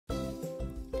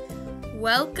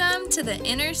Welcome to the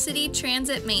Intercity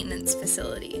Transit Maintenance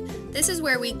Facility. This is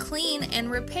where we clean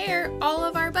and repair all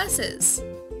of our buses.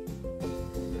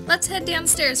 Let's head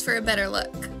downstairs for a better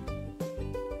look.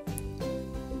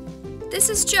 This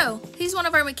is Joe. He's one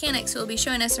of our mechanics who will be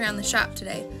showing us around the shop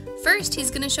today. First,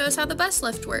 he's going to show us how the bus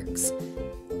lift works.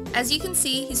 As you can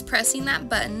see, he's pressing that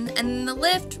button and then the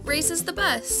lift raises the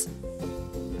bus.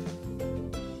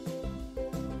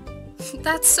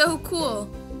 That's so cool.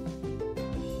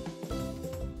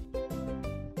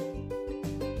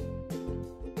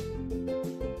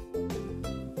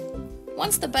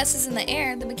 Once the bus is in the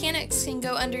air, the mechanics can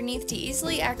go underneath to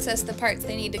easily access the parts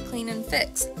they need to clean and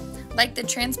fix, like the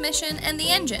transmission and the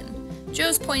engine.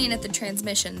 Joe's pointing at the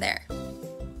transmission there.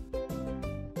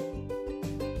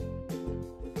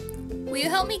 Will you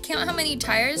help me count how many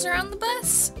tires are on the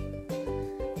bus?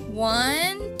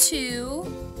 1, 2,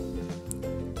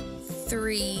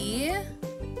 3,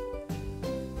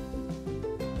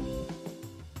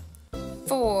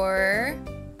 4,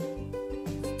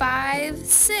 5,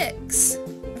 6.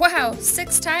 Wow,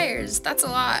 6 tires. That's a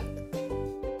lot.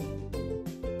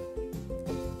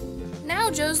 Now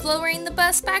Joe's lowering the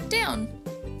bus back down.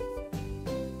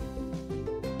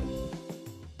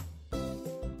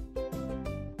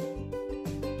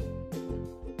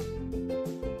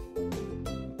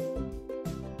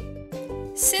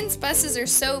 Since buses are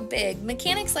so big,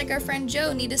 mechanics like our friend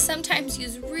Joe need to sometimes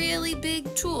use really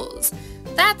big tools.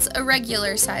 That's a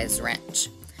regular size wrench.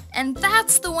 And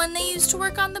that's the one they use to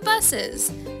work on the buses.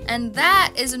 And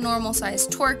that is a normal size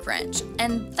torque wrench.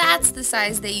 And that's the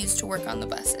size they use to work on the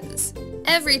buses.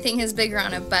 Everything is bigger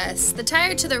on a bus. The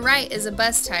tire to the right is a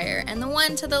bus tire, and the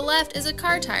one to the left is a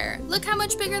car tire. Look how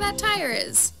much bigger that tire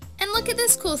is. And look at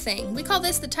this cool thing. We call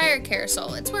this the tire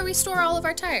carousel. It's where we store all of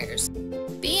our tires.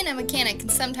 Being a mechanic can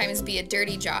sometimes be a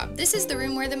dirty job. This is the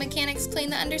room where the mechanics clean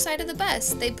the underside of the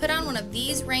bus. They put on one of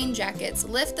these rain jackets,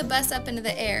 lift the bus up into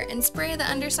the air, and spray the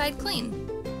underside clean.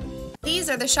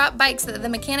 These are the shop bikes that the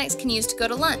mechanics can use to go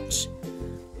to lunch.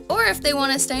 Or if they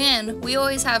want to stay in, we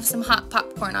always have some hot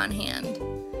popcorn on hand.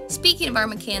 Speaking of our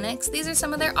mechanics, these are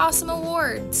some of their awesome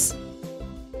awards.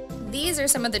 These are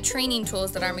some of the training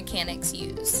tools that our mechanics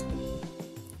use.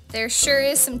 There sure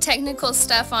is some technical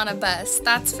stuff on a bus,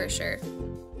 that's for sure.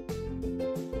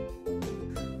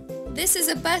 This is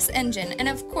a bus engine, and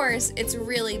of course, it's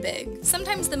really big.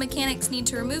 Sometimes the mechanics need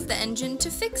to remove the engine to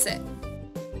fix it.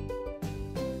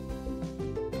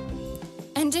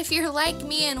 And if you're like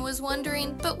me and was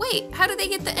wondering, but wait, how do they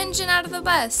get the engine out of the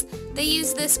bus? They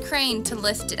use this crane to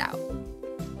lift it out.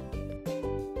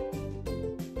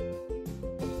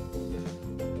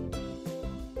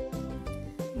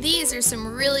 These are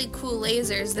some really cool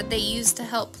lasers that they use to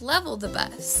help level the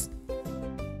bus.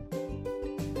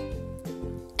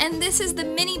 And this is the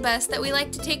minibus that we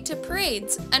like to take to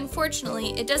parades. Unfortunately,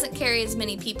 it doesn't carry as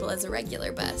many people as a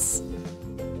regular bus.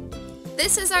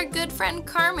 This is our good friend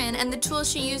Carmen and the tool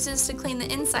she uses to clean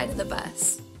the inside of the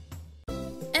bus.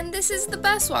 And this is the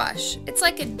bus wash. It's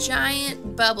like a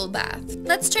giant bubble bath.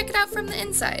 Let's check it out from the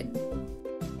inside.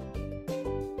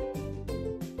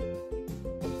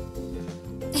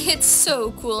 It's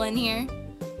so cool in here.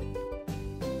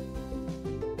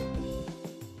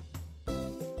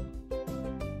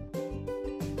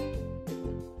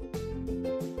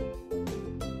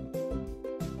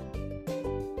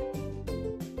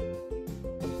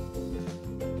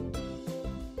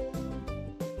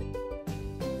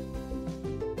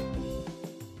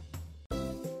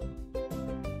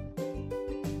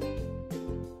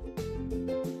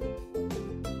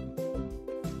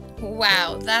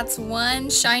 Wow, that's one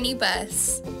shiny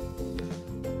bus.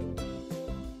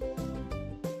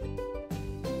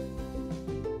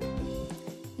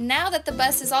 Now that the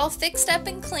bus is all fixed up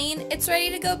and clean, it's ready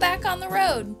to go back on the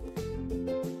road.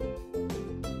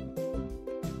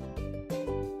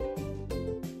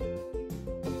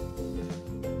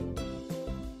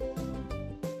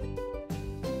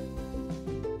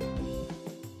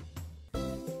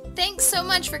 Thanks so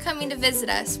much for coming to visit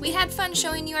us. We had fun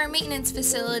showing you our maintenance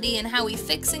facility and how we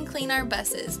fix and clean our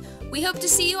buses. We hope to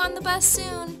see you on the bus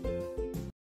soon.